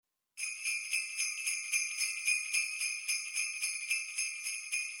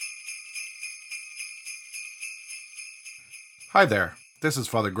Hi there, this is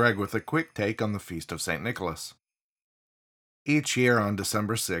Father Greg with a quick take on the Feast of St. Nicholas. Each year on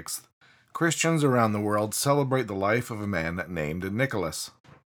December 6th, Christians around the world celebrate the life of a man named Nicholas.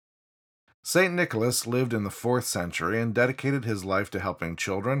 St. Nicholas lived in the 4th century and dedicated his life to helping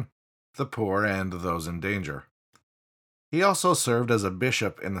children, the poor, and those in danger. He also served as a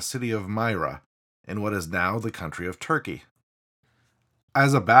bishop in the city of Myra, in what is now the country of Turkey.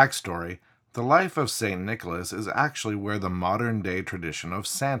 As a backstory, the life of St. Nicholas is actually where the modern-day tradition of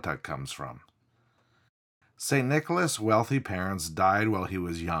Santa comes from. St. Nicholas' wealthy parents died while he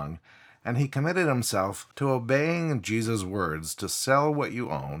was young, and he committed himself to obeying Jesus' words to sell what you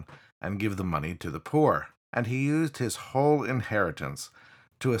own and give the money to the poor. And he used his whole inheritance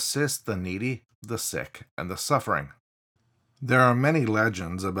to assist the needy, the sick, and the suffering. There are many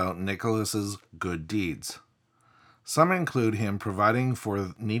legends about Nicholas's good deeds. Some include him providing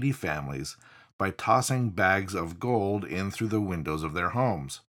for needy families by tossing bags of gold in through the windows of their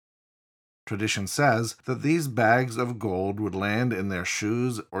homes. Tradition says that these bags of gold would land in their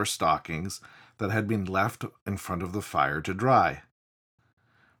shoes or stockings that had been left in front of the fire to dry.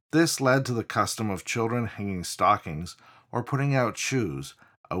 This led to the custom of children hanging stockings or putting out shoes,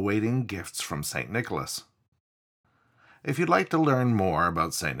 awaiting gifts from St. Nicholas. If you'd like to learn more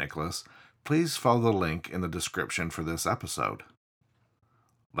about St. Nicholas, please follow the link in the description for this episode.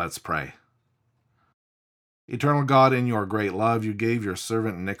 Let's pray. Eternal God, in your great love, you gave your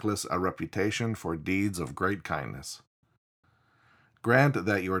servant Nicholas a reputation for deeds of great kindness. Grant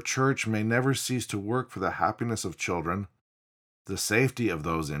that your church may never cease to work for the happiness of children, the safety of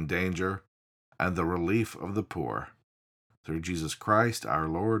those in danger, and the relief of the poor. Through Jesus Christ, our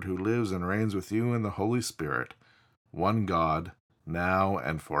Lord, who lives and reigns with you in the Holy Spirit, one God, now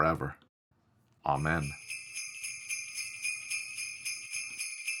and forever. Amen.